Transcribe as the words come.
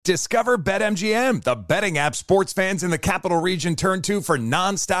Discover BetMGM, the betting app sports fans in the capital region turn to for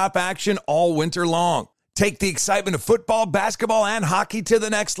nonstop action all winter long. Take the excitement of football, basketball, and hockey to the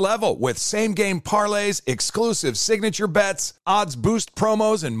next level with same-game parlays, exclusive signature bets, odds boost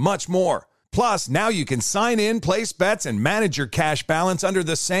promos, and much more. Plus, now you can sign in, place bets, and manage your cash balance under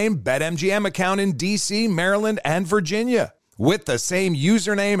the same BetMGM account in D.C., Maryland, and Virginia. With the same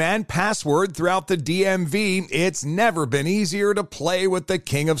username and password throughout the DMV, it's never been easier to play with the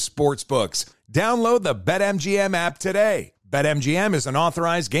king of sportsbooks. Download the BetMGM app today. BetMGM is an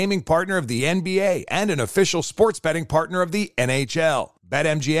authorized gaming partner of the NBA and an official sports betting partner of the NHL.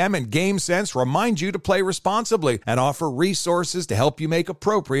 BetMGM and GameSense remind you to play responsibly and offer resources to help you make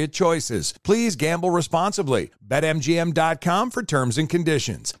appropriate choices. Please gamble responsibly. BetMGM.com for terms and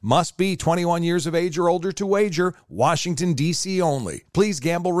conditions. Must be 21 years of age or older to wager. Washington, D.C. only. Please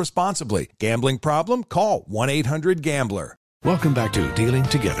gamble responsibly. Gambling problem? Call 1-800-GAMBLER. Welcome back to Dealing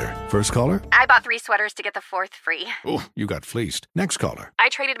Together. First caller? I bought 3 sweaters to get the 4th free. Oh, you got fleeced. Next caller? I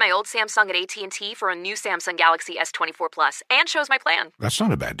traded my old Samsung at AT&T for a new Samsung Galaxy S24 Plus and chose my plan. That's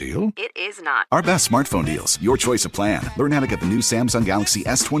not a bad deal. It is not. Our best smartphone deals. Your choice of plan. Learn how to get the new Samsung Galaxy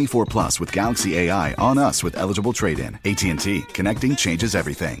S24 Plus with Galaxy AI on us with eligible trade-in. AT&T. Connecting changes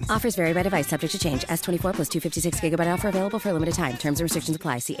everything. Offers vary by device. Subject to change. S24 plus 256 gigabyte offer available for a limited time. Terms and restrictions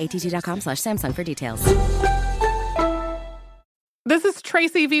apply. See att.com/Samsung for details. This is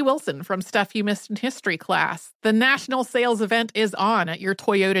Tracy V. Wilson from Stuff You Missed in History class. The national sales event is on at your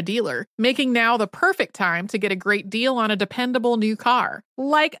Toyota dealer, making now the perfect time to get a great deal on a dependable new car.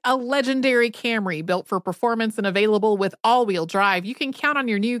 Like a legendary Camry built for performance and available with all-wheel drive, you can count on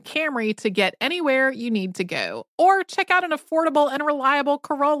your new Camry to get anywhere you need to go. Or check out an affordable and reliable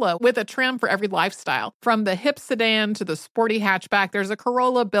Corolla with a trim for every lifestyle. From the hip sedan to the sporty hatchback, there's a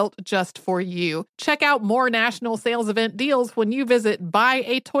Corolla built just for you. Check out more national sales event deals when you visit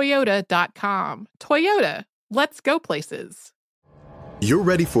buyatoyota.com. Toyota, let's go places. You're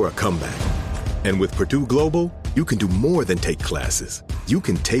ready for a comeback. And with Purdue Global, you can do more than take classes. You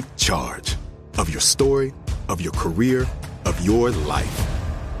can take charge of your story, of your career, of your life.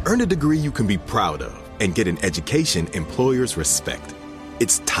 Earn a degree you can be proud of and get an education employers respect.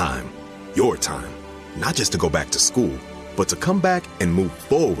 It's time, your time, not just to go back to school, but to come back and move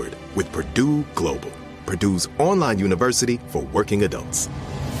forward with Purdue Global, Purdue's online university for working adults.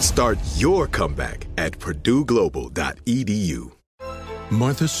 Start your comeback at purdueglobal.edu.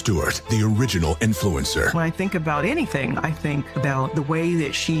 Martha Stewart, the original influencer. When I think about anything, I think about the way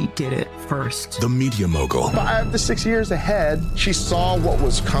that she did it first. The media mogul. 5 to 6 years ahead, she saw what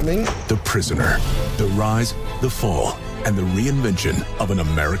was coming. The prisoner. The rise, the fall, and the reinvention of an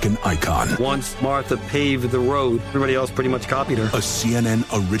American icon. Once Martha paved the road, everybody else pretty much copied her. A CNN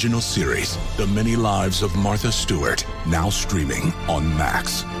original series, The Many Lives of Martha Stewart, now streaming on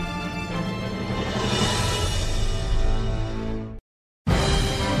Max.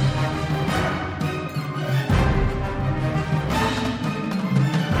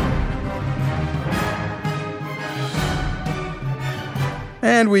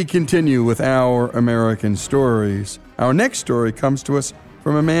 And we continue with our American stories. Our next story comes to us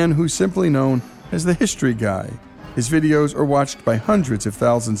from a man who's simply known as the History Guy. His videos are watched by hundreds of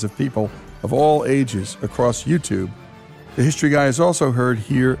thousands of people of all ages across YouTube. The History Guy is also heard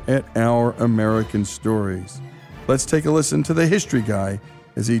here at Our American Stories. Let's take a listen to the History Guy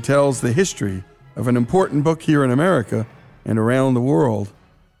as he tells the history of an important book here in America and around the world,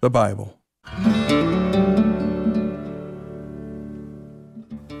 the Bible.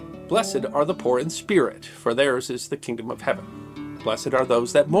 Blessed are the poor in spirit, for theirs is the kingdom of heaven. Blessed are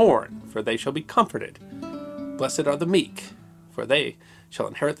those that mourn, for they shall be comforted. Blessed are the meek, for they shall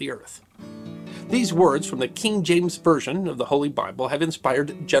inherit the earth. These words from the King James Version of the Holy Bible have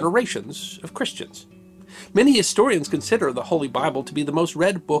inspired generations of Christians. Many historians consider the Holy Bible to be the most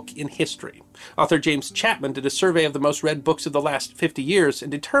read book in history. Author James Chapman did a survey of the most read books of the last 50 years and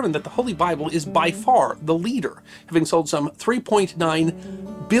determined that the Holy Bible is by far the leader, having sold some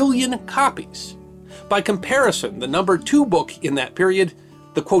 3.9 billion copies. By comparison, the number 2 book in that period,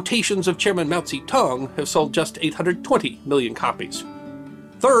 The Quotations of Chairman Mao Zedong, have sold just 820 million copies.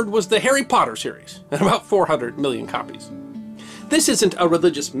 Third was the Harry Potter series, at about 400 million copies. This isn't a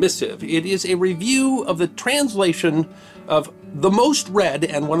religious missive, it is a review of the translation of the most read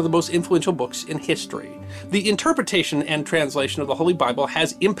and one of the most influential books in history. The interpretation and translation of the Holy Bible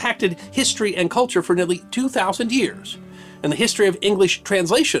has impacted history and culture for nearly 2,000 years, and the history of English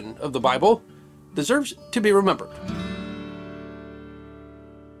translation of the Bible deserves to be remembered.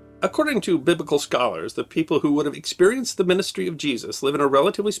 According to biblical scholars, the people who would have experienced the ministry of Jesus live in a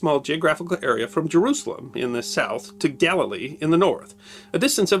relatively small geographical area from Jerusalem in the south to Galilee in the north, a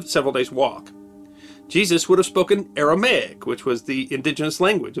distance of several days' walk. Jesus would have spoken Aramaic, which was the indigenous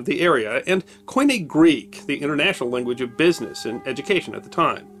language of the area, and Koine Greek, the international language of business and education at the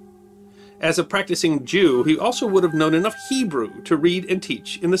time. As a practicing Jew, he also would have known enough Hebrew to read and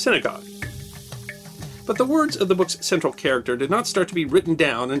teach in the synagogue. But the words of the book's central character did not start to be written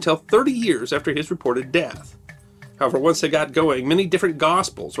down until 30 years after his reported death. However, once they got going, many different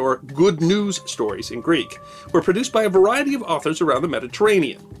Gospels, or good news stories in Greek, were produced by a variety of authors around the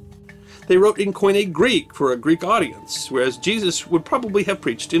Mediterranean. They wrote in Koine Greek for a Greek audience, whereas Jesus would probably have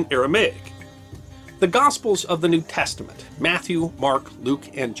preached in Aramaic. The Gospels of the New Testament, Matthew, Mark, Luke,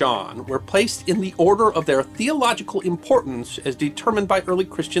 and John, were placed in the order of their theological importance as determined by early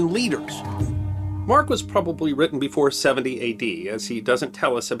Christian leaders. Mark was probably written before 70 AD, as he doesn't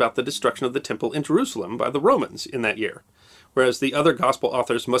tell us about the destruction of the temple in Jerusalem by the Romans in that year, whereas the other Gospel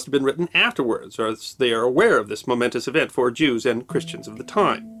authors must have been written afterwards, or as they are aware of this momentous event for Jews and Christians of the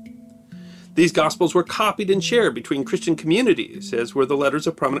time. These Gospels were copied and shared between Christian communities, as were the letters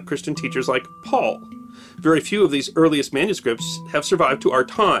of prominent Christian teachers like Paul. Very few of these earliest manuscripts have survived to our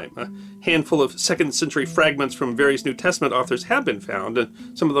time. A handful of 2nd century fragments from various New Testament authors have been found,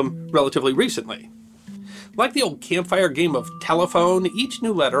 and some of them relatively recently. Like the old campfire game of telephone, each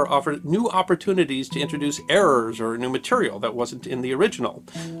new letter offered new opportunities to introduce errors or new material that wasn't in the original.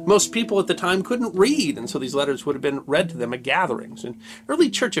 Most people at the time couldn't read, and so these letters would have been read to them at gatherings. And early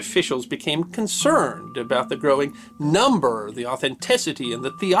church officials became concerned about the growing number, the authenticity, and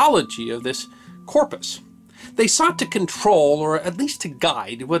the theology of this corpus. They sought to control, or at least to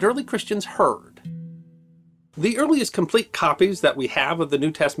guide, what early Christians heard. The earliest complete copies that we have of the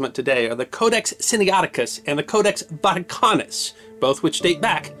New Testament today are the Codex Sinaiticus and the Codex Vaticanus, both which date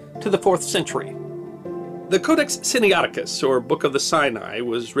back to the 4th century. The Codex Sinaiticus, or Book of the Sinai,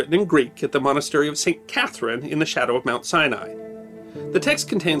 was written in Greek at the monastery of St. Catherine in the shadow of Mount Sinai. The text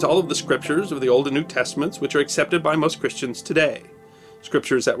contains all of the scriptures of the Old and New Testaments, which are accepted by most Christians today.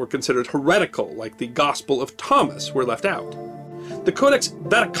 Scriptures that were considered heretical, like the Gospel of Thomas, were left out. The Codex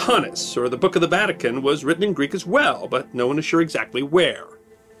Vaticanus, or the Book of the Vatican, was written in Greek as well, but no one is sure exactly where.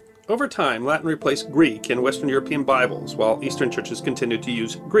 Over time, Latin replaced Greek in Western European Bibles, while Eastern churches continued to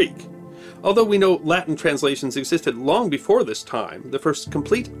use Greek. Although we know Latin translations existed long before this time, the first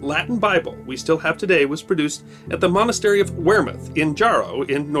complete Latin Bible we still have today was produced at the monastery of Wearmouth in Jarrow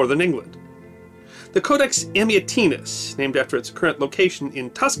in northern England. The Codex Amiatinus, named after its current location in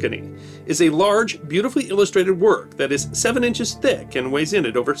Tuscany, is a large, beautifully illustrated work that is 7 inches thick and weighs in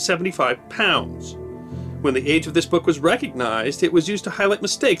at over 75 pounds. When the age of this book was recognized, it was used to highlight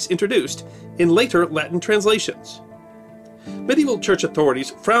mistakes introduced in later Latin translations. Medieval church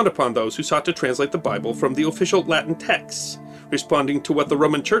authorities frowned upon those who sought to translate the Bible from the official Latin texts, responding to what the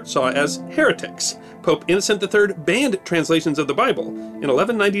Roman Church saw as heretics. Pope Innocent III banned translations of the Bible in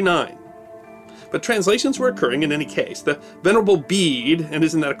 1199. But translations were occurring in any case. The Venerable Bede, and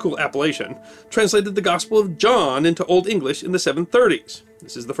isn't that a cool appellation, translated the Gospel of John into Old English in the 730s.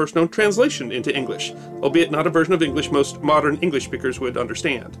 This is the first known translation into English, albeit not a version of English most modern English speakers would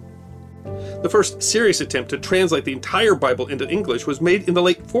understand. The first serious attempt to translate the entire Bible into English was made in the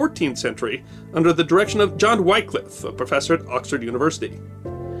late 14th century under the direction of John Wycliffe, a professor at Oxford University.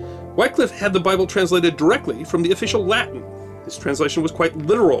 Wycliffe had the Bible translated directly from the official Latin. His translation was quite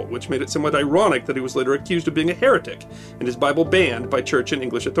literal, which made it somewhat ironic that he was later accused of being a heretic and his Bible banned by church and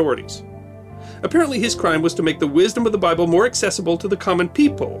English authorities. Apparently his crime was to make the wisdom of the Bible more accessible to the common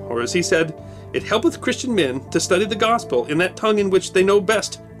people, or as he said, "It helpeth Christian men to study the gospel in that tongue in which they know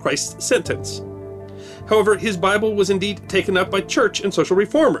best Christ's sentence." However, his Bible was indeed taken up by church and social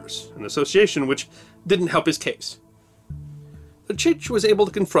reformers, an association which didn't help his case. The church was able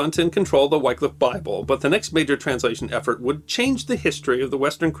to confront and control the Wycliffe Bible, but the next major translation effort would change the history of the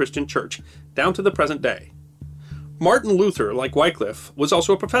Western Christian Church down to the present day. Martin Luther, like Wycliffe, was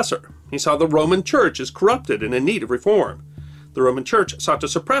also a professor. He saw the Roman Church as corrupted and in need of reform. The Roman Church sought to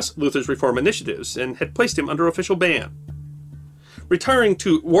suppress Luther's reform initiatives and had placed him under official ban. Retiring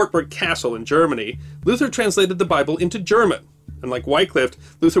to Wartburg Castle in Germany, Luther translated the Bible into German, and like Wycliffe,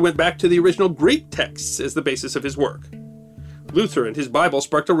 Luther went back to the original Greek texts as the basis of his work. Luther and his Bible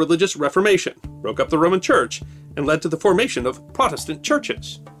sparked a religious reformation, broke up the Roman Church, and led to the formation of Protestant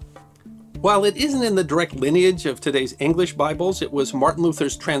churches. While it isn't in the direct lineage of today's English Bibles, it was Martin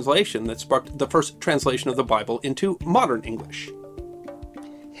Luther's translation that sparked the first translation of the Bible into modern English.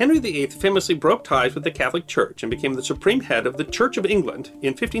 Henry VIII famously broke ties with the Catholic Church and became the supreme head of the Church of England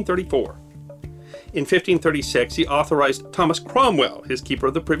in 1534. In 1536, he authorized Thomas Cromwell, his keeper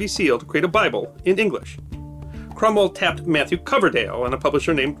of the Privy Seal, to create a Bible in English. Cromwell tapped Matthew Coverdale and a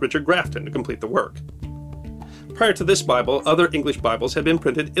publisher named Richard Grafton to complete the work. Prior to this Bible, other English Bibles had been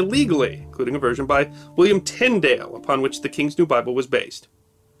printed illegally, including a version by William Tyndale, upon which the King's New Bible was based.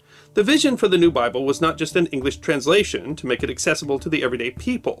 The vision for the New Bible was not just an English translation to make it accessible to the everyday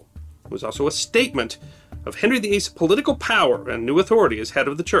people. It was also a statement of Henry VIII's political power and new authority as head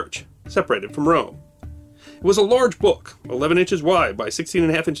of the Church, separated from Rome. It was a large book, 11 inches wide by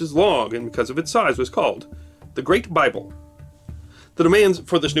 16.5 inches long, and because of its size was called the Great Bible. The demands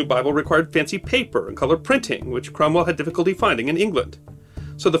for this new Bible required fancy paper and color printing, which Cromwell had difficulty finding in England.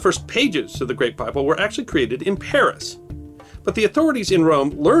 So the first pages of the Great Bible were actually created in Paris. But the authorities in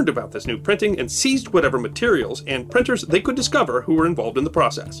Rome learned about this new printing and seized whatever materials and printers they could discover who were involved in the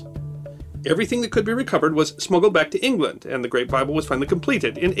process. Everything that could be recovered was smuggled back to England, and the Great Bible was finally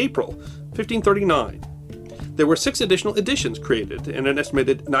completed in April 1539. There were 6 additional editions created and an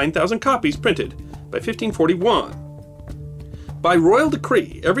estimated 9,000 copies printed by 1541. By royal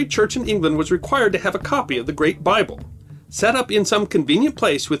decree, every church in England was required to have a copy of the Great Bible, set up in some convenient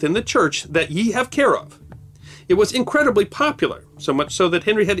place within the church that ye have care of. It was incredibly popular, so much so that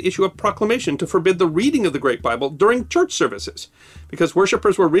Henry had to issue a proclamation to forbid the reading of the Great Bible during church services, because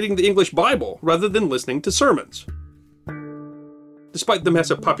worshippers were reading the English Bible rather than listening to sermons. Despite the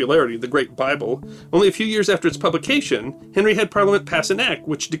massive popularity of the Great Bible, only a few years after its publication, Henry had Parliament pass an act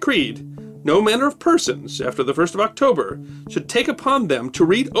which decreed, "No manner of persons, after the 1st of October, should take upon them to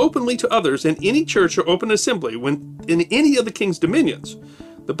read openly to others in any church or open assembly when in any of the king's dominions,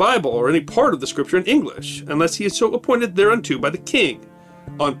 the Bible or any part of the Scripture in English, unless he is so appointed thereunto by the king,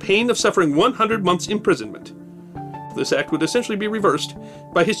 on pain of suffering 100 months' imprisonment." This act would essentially be reversed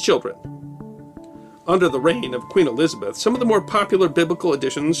by his children. Under the reign of Queen Elizabeth, some of the more popular biblical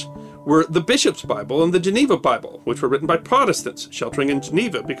editions were the Bishop's Bible and the Geneva Bible, which were written by Protestants sheltering in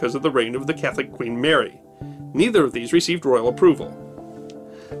Geneva because of the reign of the Catholic Queen Mary. Neither of these received royal approval.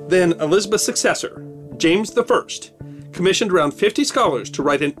 Then Elizabeth's successor, James I, commissioned around 50 scholars to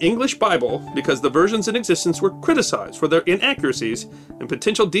write an English Bible because the versions in existence were criticized for their inaccuracies and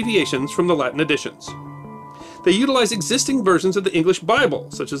potential deviations from the Latin editions. They utilized existing versions of the English Bible,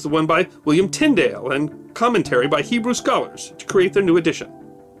 such as the one by William Tyndale and commentary by Hebrew scholars, to create their new edition.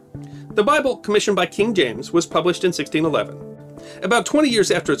 The Bible, commissioned by King James, was published in 1611. About 20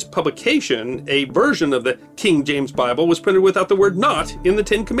 years after its publication, a version of the King James Bible was printed without the word "not" in the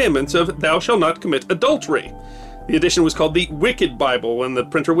 10 Commandments of "Thou shalt not commit adultery." The edition was called the Wicked Bible, and the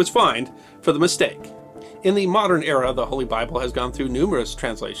printer was fined for the mistake. In the modern era, the Holy Bible has gone through numerous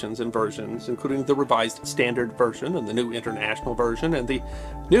translations and versions, including the Revised Standard Version and the New International Version and the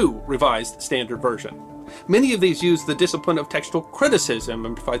New Revised Standard Version. Many of these use the discipline of textual criticism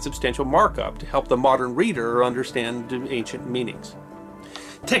and provide substantial markup to help the modern reader understand ancient meanings.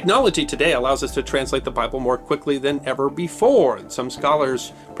 Technology today allows us to translate the Bible more quickly than ever before, and some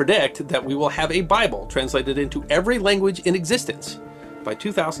scholars predict that we will have a Bible translated into every language in existence by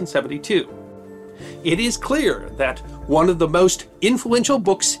 2072. It is clear that one of the most influential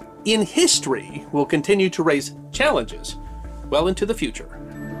books in history will continue to raise challenges well into the future.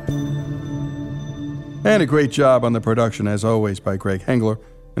 And a great job on the production, as always, by Greg Hengler,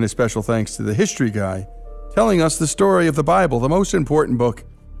 and a special thanks to the History Guy, telling us the story of the Bible, the most important book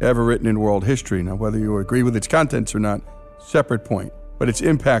ever written in world history. Now, whether you agree with its contents or not, separate point, but its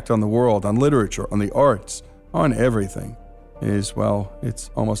impact on the world, on literature, on the arts, on everything is, well,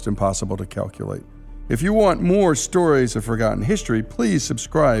 it's almost impossible to calculate. If you want more stories of forgotten history, please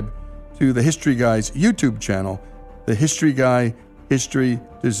subscribe to the History Guy's YouTube channel, The History Guy, History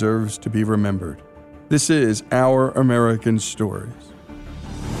Deserves to be Remembered. This is Our American Stories.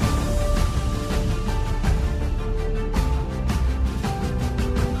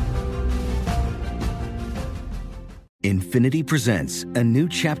 Infiniti presents a new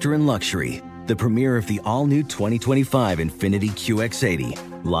chapter in luxury, the premiere of the all-new 2025 Infiniti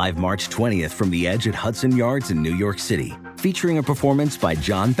QX80, live March 20th from the Edge at Hudson Yards in New York City, featuring a performance by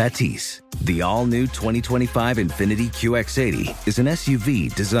Jon Batiste. The all-new 2025 Infiniti QX80 is an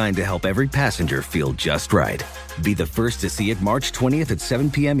SUV designed to help every passenger feel just right. Be the first to see it March 20th at 7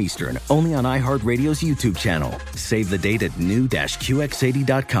 p.m. Eastern, only on iHeartRadio's YouTube channel. Save the date at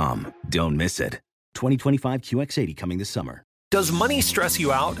new-QX80.com. Don't miss it. 2025 QX80 coming this summer. Does money stress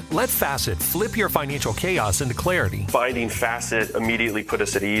you out? Let Facet flip your financial chaos into clarity. Finding Facet immediately put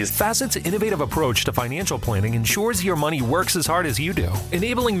us at ease. Facet's innovative approach to financial planning ensures your money works as hard as you do,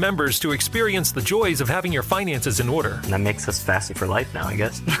 enabling members to experience the joys of having your finances in order. And that makes us Facet for life now, I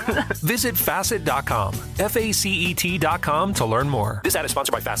guess. Visit Facet.com, FACET.com to learn more. This ad is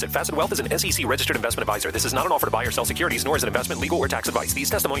sponsored by Facet. Facet Wealth is an SEC registered investment advisor. This is not an offer to buy or sell securities, nor is it investment, legal, or tax advice. These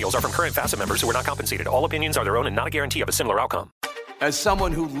testimonials are from current Facet members who are not compensated. All opinions are their own and not a guarantee of a similar outcome. As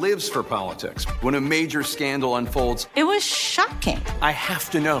someone who lives for politics, when a major scandal unfolds, it was shocking. I have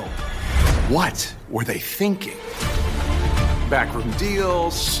to know, what were they thinking? Backroom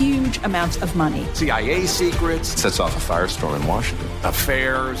deals, huge amounts of money, CIA secrets, sets off a firestorm in Washington,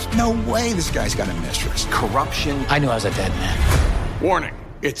 affairs. No way this guy's got a mistress. Corruption. I knew I was a dead man. Warning,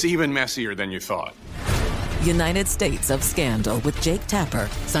 it's even messier than you thought. United States of Scandal with Jake Tapper,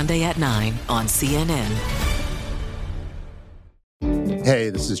 Sunday at 9 on CNN.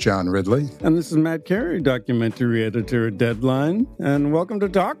 Hey, this is John Ridley. And this is Matt Carey, documentary editor at Deadline. And welcome to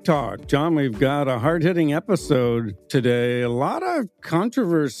Doc Talk. John, we've got a hard-hitting episode today. A lot of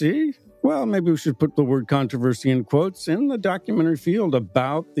controversy. Well, maybe we should put the word controversy in quotes in the documentary field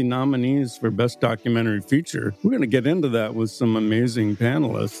about the nominees for Best Documentary Feature. We're going to get into that with some amazing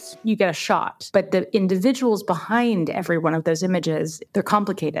panelists. You get a shot, but the individuals behind every one of those images, they're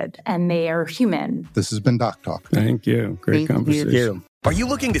complicated and they are human. This has been Doc Talk. Thank you. Great conversation. You. Are you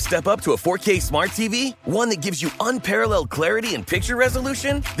looking to step up to a 4K smart TV? One that gives you unparalleled clarity and picture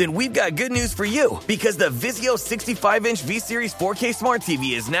resolution? Then we've got good news for you, because the Vizio 65-inch V-Series 4K smart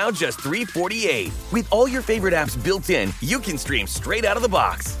TV is now just $348. With all your favorite apps built in, you can stream straight out of the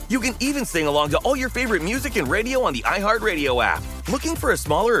box. You can even sing along to all your favorite music and radio on the iHeartRadio app. Looking for a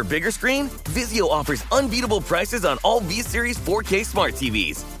smaller or bigger screen? Vizio offers unbeatable prices on all V-Series 4K smart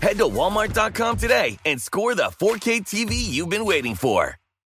TVs. Head to Walmart.com today and score the 4K TV you've been waiting for.